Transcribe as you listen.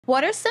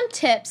What are some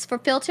tips for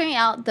filtering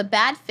out the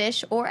bad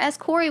fish, or as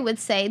Corey would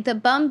say, the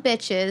bum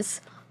bitches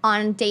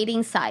on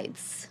dating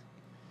sites?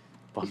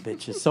 Bum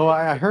bitches. So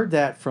I heard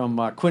that from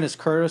Quintus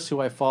Curtis,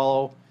 who I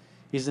follow.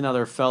 He's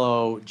another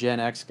fellow Gen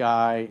X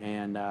guy,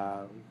 and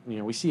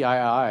we see eye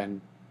to eye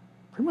and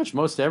pretty much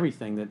most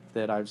everything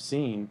that I've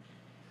seen.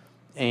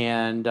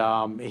 And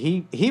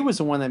he was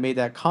the one that made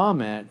that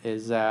comment.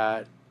 Is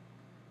that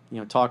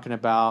talking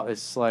about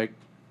it's like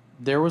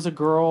there was a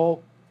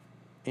girl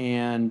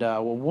and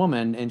a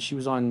woman, and she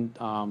was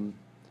on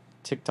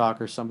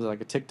TikTok or something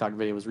like a TikTok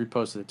video was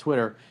reposted to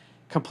Twitter,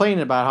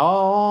 complaining about how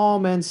all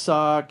men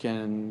suck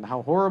and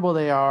how horrible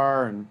they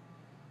are, and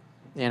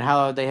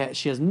how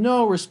she has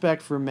no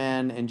respect for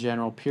men in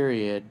general.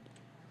 Period.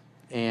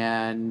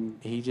 And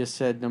he just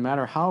said, no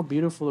matter how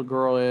beautiful a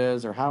girl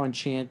is or how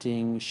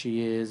enchanting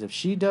she is, if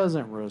she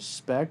doesn't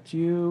respect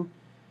you,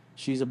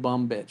 she's a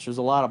bum bitch. There's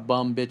a lot of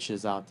bum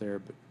bitches out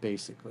there,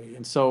 basically.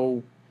 And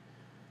so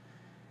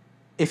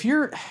if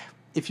you're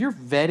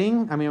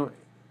vetting, I mean,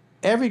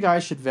 every guy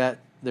should vet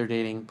their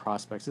dating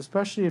prospects,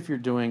 especially if you're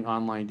doing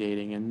online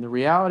dating. And the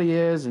reality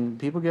is, and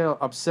people get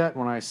upset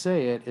when I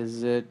say it,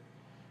 is that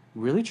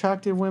really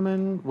attractive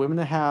women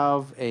that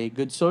have a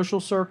good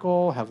social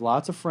circle, have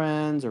lots of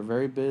friends, are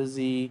very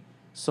busy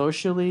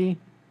socially,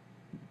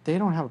 they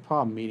don't have a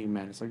problem meeting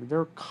men. It's like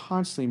they're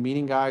constantly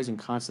meeting guys and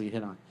constantly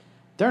hit on.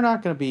 They're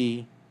not going to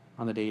be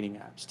on the dating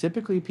apps.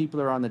 Typically, people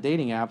that are on the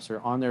dating apps are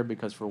on there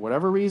because for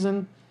whatever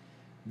reason,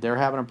 they're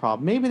having a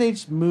problem. Maybe they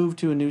just moved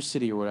to a new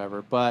city or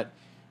whatever, but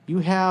you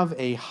have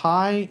a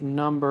high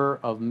number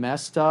of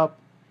messed up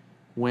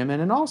women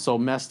and also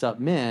messed up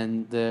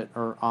men that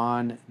are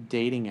on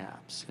dating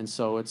apps. And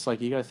so it's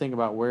like you got to think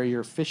about where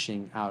you're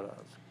fishing out of.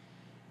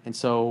 And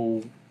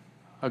so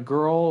a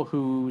girl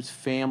who's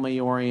family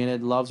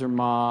oriented, loves her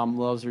mom,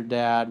 loves her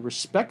dad,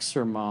 respects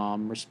her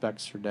mom,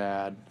 respects her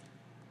dad,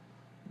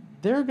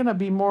 they're going to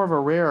be more of a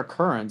rare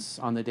occurrence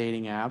on the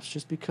dating apps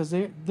just because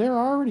they're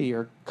already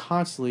are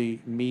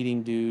constantly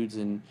meeting dudes,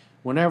 and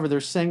whenever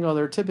they're single,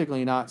 they're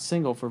typically not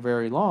single for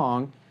very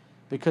long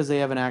because they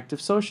have an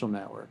active social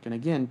network. And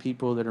again,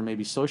 people that are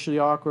maybe socially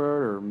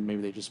awkward, or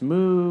maybe they just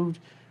moved,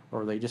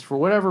 or they just for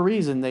whatever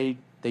reason they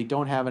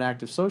don't have an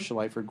active social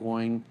life, are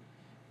going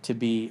to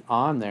be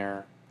on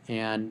there.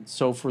 And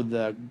so for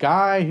the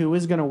guy who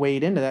is going to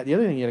wade into that, the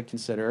other thing you got to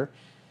consider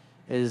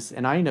is,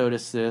 and I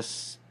noticed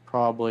this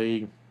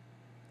probably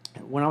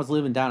when I was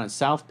living down in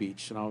South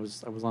Beach, and I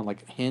was on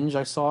like Hinge.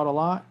 I saw it a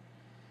lot.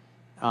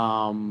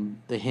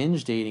 The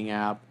Hinge dating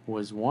app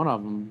was one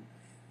of them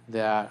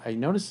that I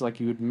noticed. Like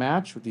you would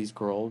match with these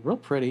girls, real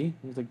pretty.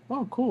 It was like,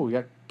 oh, cool, we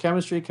got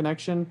chemistry,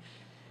 connection,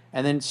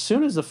 and then as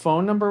soon as the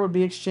phone number would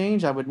be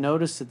exchanged, I would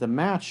notice that the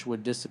match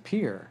would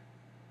disappear.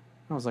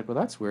 I was like, well,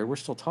 that's weird. We're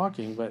still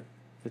talking, but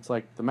it's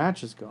like the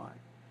match is gone.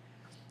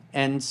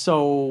 And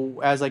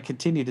so as I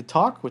continue to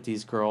talk with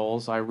these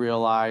girls, I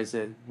realize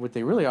that what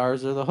they really are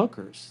is they're the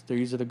hookers.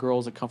 These are the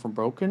girls that come from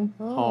broken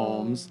Oh.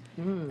 homes,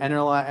 Mm. and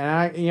they're like,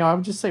 and I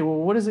would just say, well,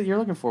 what is it you're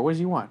looking for? What do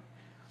you want?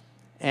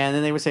 And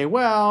then they would say,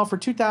 well, for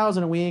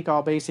 2,000 a week,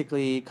 I'll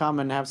basically come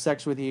and have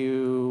sex with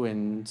you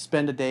and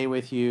spend a day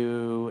with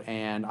you.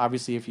 And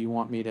obviously, if you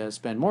want me to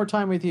spend more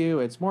time with you,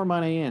 it's more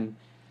money. And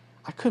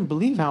I couldn't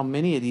believe how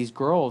many of these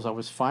girls I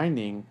was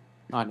finding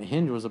on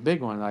Hinge was a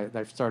big one.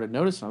 I started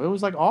noticing. It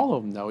was like all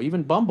of them, though.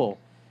 Even Bumble,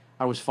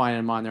 I was finding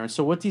them on there. And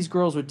so what these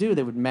girls would do,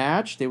 they would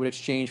match, they would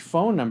exchange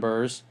phone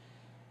numbers,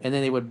 and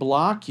then they would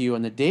block you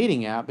on the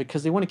dating app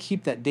because they want to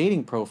keep that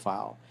dating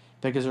profile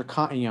because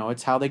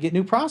it's how they get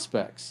new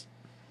prospects.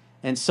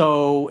 And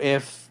so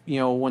if,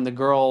 when the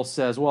girl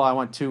says, well, I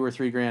want 2 or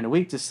 3 grand a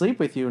week to sleep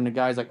with you, and the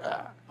guy's like,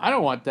 I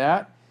don't want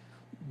that,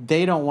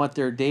 they don't want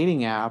their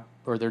dating app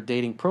or their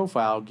dating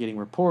profile getting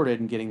reported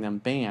and getting them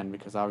banned,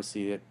 because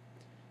obviously it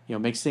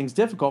makes things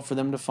difficult for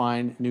them to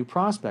find new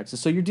prospects. And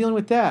so you're dealing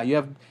with that.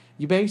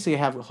 You basically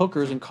have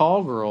hookers and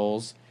call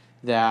girls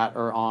that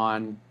are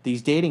on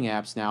these dating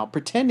apps now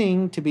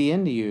pretending to be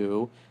into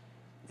you,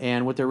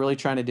 and what they're really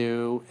trying to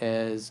do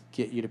is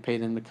get you to pay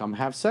them to come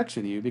have sex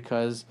with you,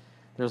 because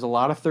there's a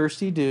lot of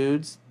thirsty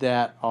dudes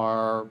they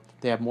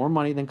have more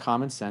money than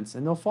common sense,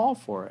 and they'll fall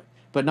for it.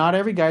 But not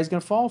every guy's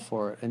going to fall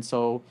for it. And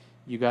so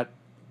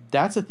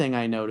that's the thing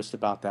I noticed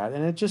about that.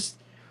 And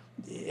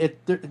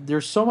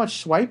there's so much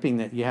swiping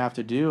that you have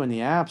to do in the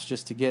apps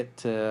just to get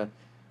to,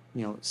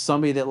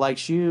 somebody that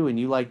likes you and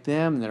you like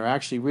them, and they're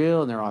actually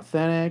real and they're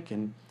authentic.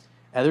 And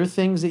other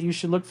things that you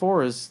should look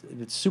for is,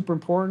 it's super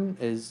important,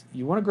 is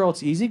you want a girl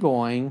that's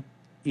easygoing,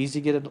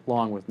 easy to get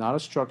along with, not a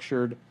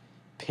structured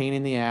pain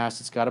in the ass.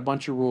 It's got a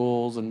bunch of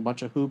rules and a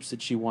bunch of hoops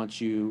that she wants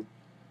you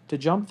to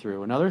jump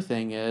through. Another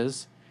thing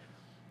is,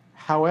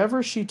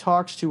 however she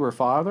talks to her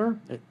father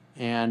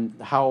and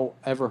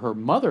however her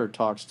mother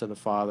talks to the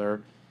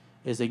father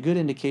is a good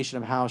indication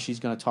of how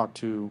she's going to talk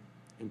to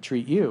and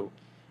treat you.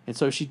 And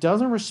so if she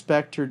doesn't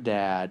respect her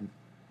dad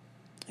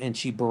and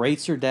she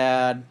berates her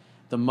dad,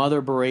 the mother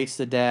berates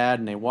the dad,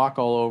 and they walk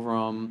all over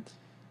him,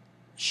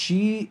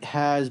 she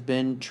has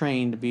been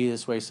trained to be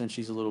this way since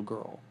she's a little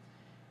girl.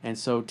 And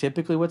so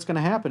typically what's going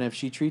to happen if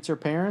she treats her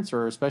parents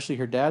or especially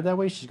her dad that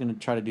way, she's going to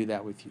try to do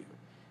that with you.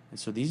 And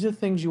so these are the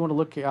things you want to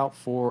look out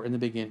for in the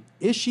beginning.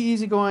 Is she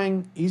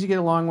easygoing, easy to get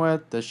along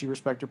with? Does she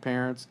respect her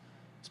parents,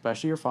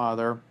 especially her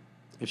father?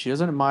 If she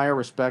doesn't admire,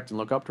 respect, and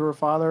look up to her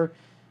father,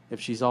 if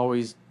she's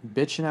always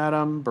bitching at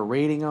him,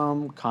 berating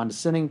him,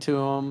 condescending to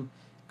him,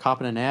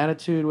 copping an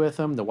attitude with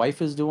him, the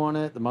wife is doing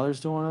it, the mother's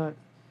doing it,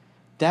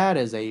 that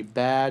is a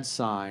bad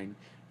sign.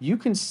 You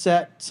can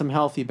set some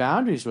healthy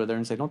boundaries with her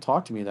and say, don't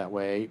talk to me that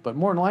way, but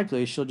more than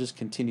likely she'll just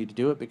continue to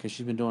do it because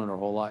she's been doing it her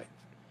whole life.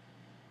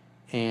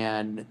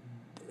 And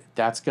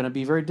that's going to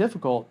be very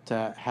difficult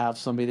to have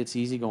somebody that's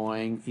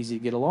easygoing, easy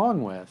to get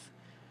along with.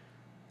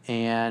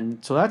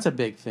 And so that's a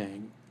big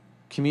thing.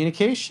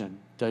 Communication.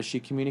 Does she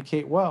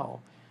communicate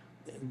well?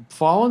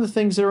 Following the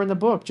things that are in the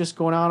book, just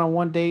going out on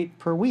one date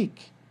per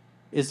week.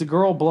 Is the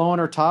girl blowing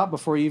her top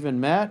before you even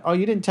met? Oh,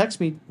 you didn't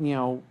text me,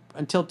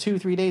 until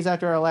 2-3 days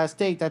after our last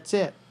date. That's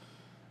it.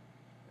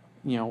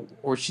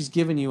 Or she's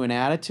giving you an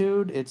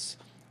attitude. It's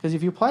because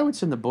if you apply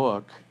what's in the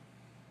book,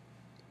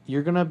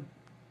 you're going to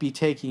be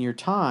taking your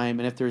time.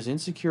 And if there's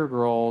insecure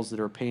girls that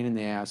are a pain in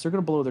the ass, they're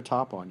going to blow their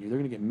top on you. They're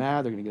going to get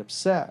mad. They're going to get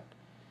upset.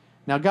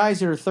 Now, guys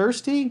that are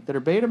thirsty, that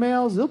are beta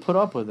males, they'll put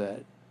up with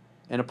it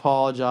and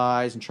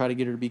apologize and try to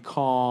get her to be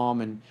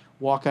calm and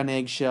walk on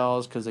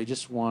eggshells because they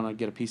just want to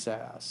get a piece of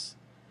ass.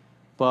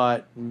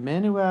 But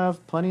men who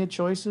have plenty of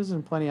choices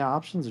and plenty of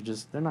options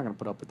they're not going to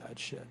put up with that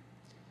shit.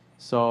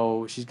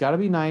 So she's got to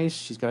be nice.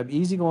 She's got to be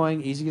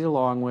easygoing, easy to get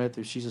along with.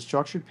 If she's a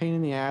structured pain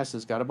in the ass,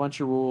 has got a bunch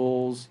of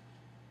rules,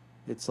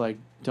 it's like,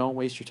 don't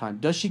waste your time.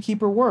 Does she keep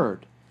her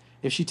word?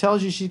 If she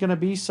tells you she's going to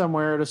be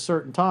somewhere at a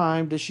certain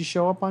time, does she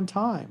show up on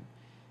time?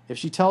 If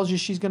she tells you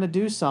she's going to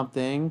do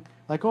something,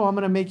 like, oh, I'm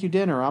going to make you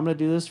dinner, I'm going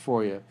to do this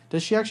for you,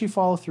 does she actually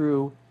follow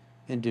through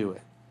and do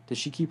it? Does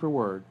she keep her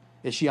word?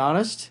 Is she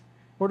honest?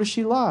 Or does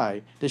she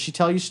lie? Does she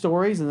tell you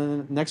stories and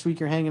then next week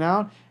you're hanging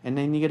out and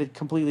then you get a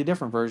completely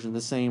different version of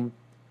the same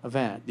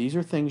event? These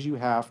are things you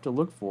have to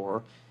look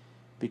for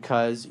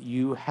because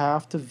you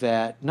have to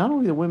vet not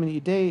only the women that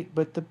you date,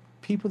 but the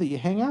people that you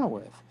hang out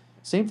with.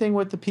 Same thing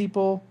with the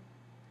people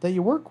that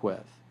you work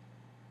with.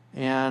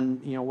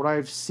 And, what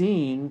I've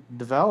seen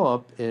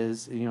develop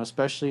is,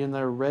 especially in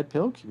the red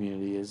pill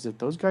community, is that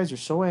those guys are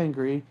so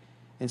angry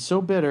and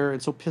so bitter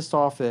and so pissed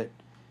off at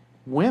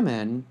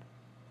women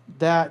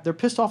that they're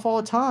pissed off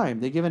all the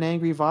time. They give an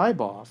angry vibe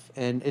off,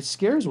 and it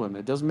scares women.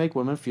 It doesn't make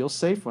women feel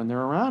safe when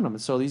they're around them.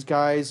 And so these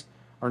guys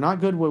are not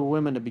good with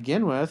women to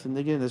begin with, and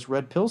they get this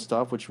red pill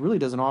stuff, which really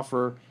doesn't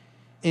offer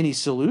any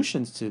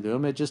solutions to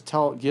them. It just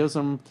gives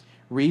them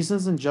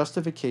reasons and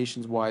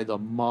justifications why the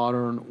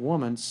modern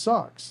woman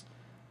sucks.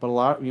 But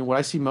what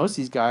I see most of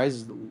these guys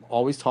is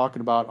always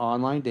talking about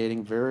online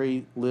dating,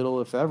 very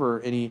little, if ever,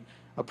 any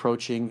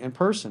approaching in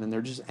person, and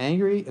they're just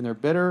angry and they're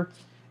bitter.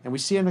 And I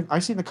see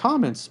in the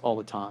comments all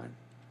the time.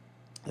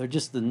 They're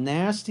just the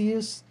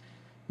nastiest,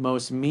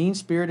 most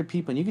mean-spirited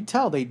people. And you can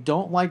tell they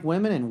don't like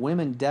women, and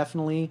women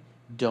definitely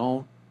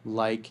don't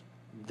like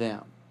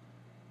them.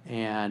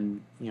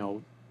 And,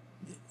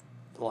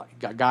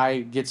 a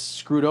guy gets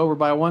screwed over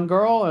by one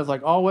girl, and it's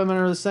like, all women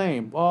are the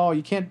same. Oh,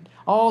 you can't,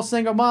 all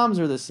single moms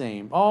are the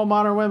same. All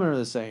modern women are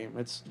the same.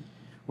 It's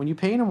when you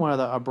paint them with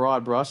a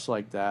broad brush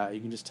like that,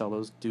 you can just tell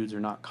those dudes are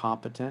not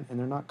competent and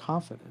they're not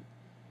confident.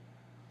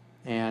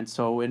 And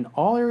so in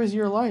all areas of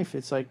your life,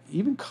 it's like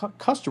even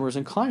customers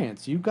and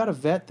clients, you've got to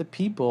vet the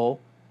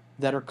people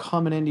that are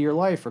coming into your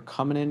life or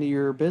coming into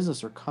your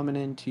business or coming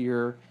into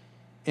your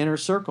inner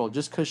circle.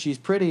 Just because she's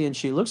pretty and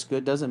she looks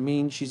good doesn't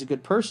mean she's a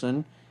good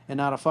person and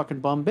not a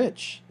fucking bum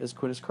bitch, as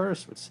Quintus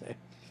Curtis would say.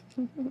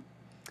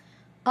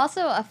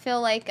 Also, I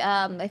feel like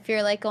if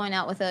you're like going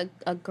out with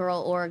a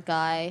girl or a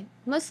guy,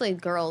 mostly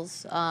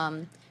girls,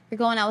 you're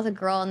going out with a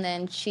girl and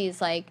then she's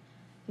like,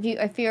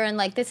 if you're in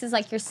like, this is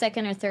like your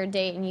second or third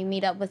date and you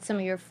meet up with some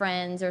of your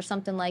friends or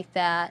something like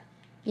that,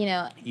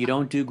 You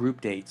don't do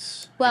group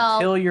dates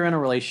until you're in a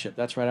relationship.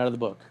 That's right out of the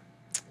book.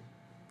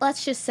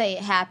 Let's just say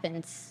it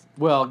happens.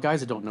 Well,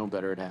 guys that don't know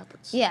better, it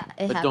happens. Yeah, it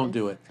happens. But don't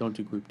do it. Don't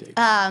do group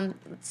dates.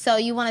 So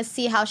you want to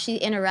see how she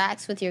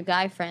interacts with your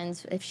guy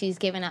friends, if she's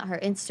giving out her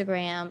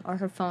Instagram or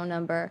her phone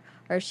number,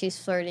 or if she's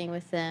flirting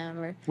with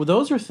them. Well,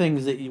 those are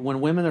things that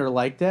when women are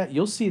like that,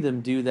 you'll see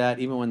them do that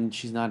even when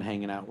she's not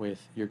hanging out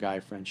with your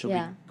guy friend. She'll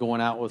be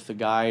going out with the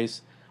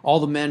guys, all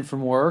the men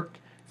from work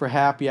for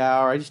happy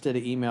hour. I just did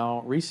an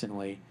email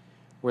recently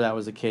where that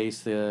was the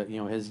case.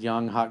 His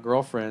young hot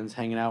girlfriend's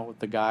hanging out with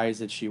the guys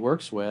that she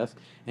works with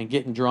and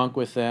getting drunk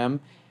with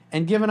them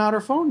and giving out her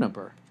phone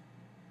number.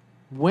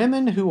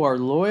 Women who are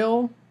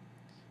loyal,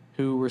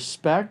 who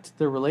respect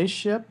their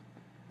relationship,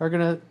 they're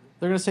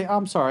gonna say, "Oh,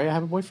 I'm sorry, I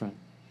have a boyfriend."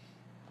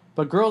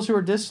 But girls who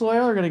are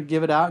disloyal are gonna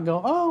give it out and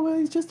go, "Oh, well,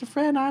 he's just a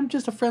friend. I'm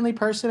just a friendly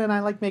person, and I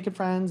like making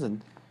friends."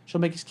 And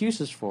she'll make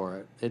excuses for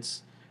it.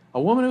 It's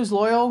a woman who's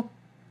loyal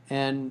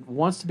and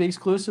wants to be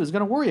exclusive is going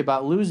to worry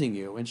about losing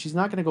you. And she's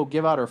not going to go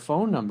give out her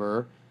phone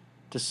number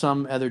to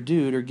some other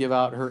dude or give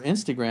out her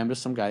Instagram to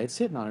some guy that's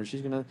hitting on her.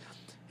 She's going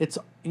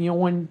to,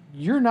 when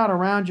you're not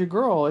around your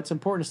girl, it's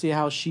important to see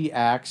how she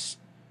acts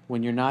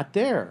when you're not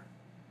there.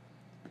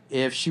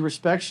 If she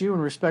respects you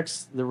and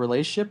respects the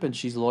relationship and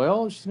she's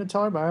loyal, she's going to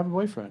tell everybody I have a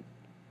boyfriend.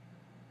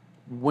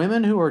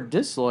 Women who are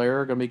disloyal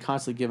are going to be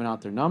constantly giving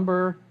out their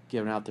number,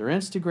 giving out their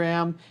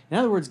Instagram. In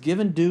other words,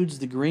 giving dudes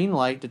the green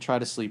light to try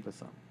to sleep with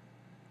them.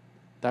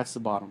 That's the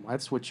bottom.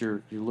 That's what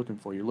you're looking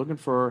for. You're looking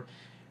for,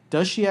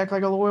 does she act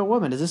like a loyal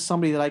woman? Is this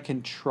somebody that I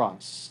can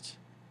trust?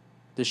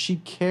 Does she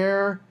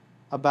care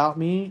about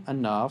me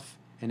enough?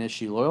 And is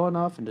she loyal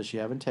enough? And does she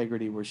have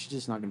integrity where she's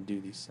just not going to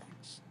do these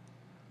things?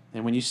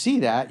 And when you see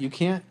that, you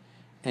can't,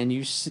 and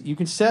you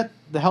can set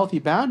the healthy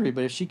boundary,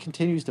 but if she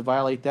continues to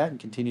violate that and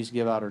continues to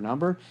give out her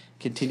number,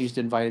 continues to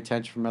invite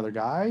attention from other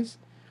guys,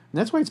 and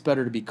that's why it's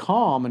better to be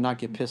calm and not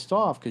get pissed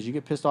off, because you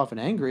get pissed off and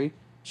angry,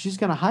 she's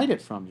going to hide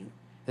it from you. And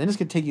then it's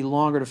going to take you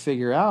longer to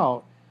figure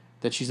out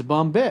that she's a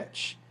bum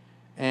bitch.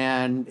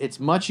 And it's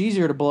much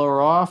easier to blow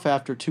her off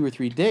after 2 or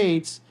 3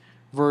 dates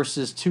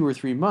versus 2 or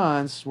 3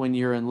 months when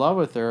you're in love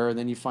with her, and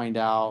then you find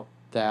out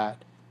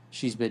that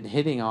she's been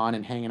hitting on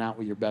and hanging out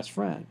with your best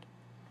friend.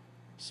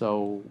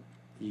 So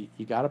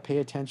you got to pay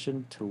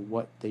attention to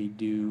what they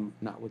do,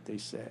 not what they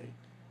say.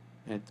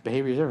 And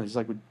behavior is everything. It's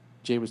like what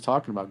Jay was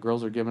talking about.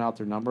 Girls are giving out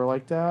their number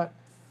like that.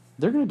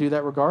 They're going to do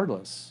that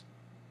regardless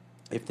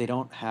if they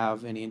don't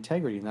have any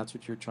integrity, and that's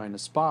what you're trying to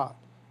spot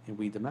and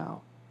weed them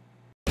out.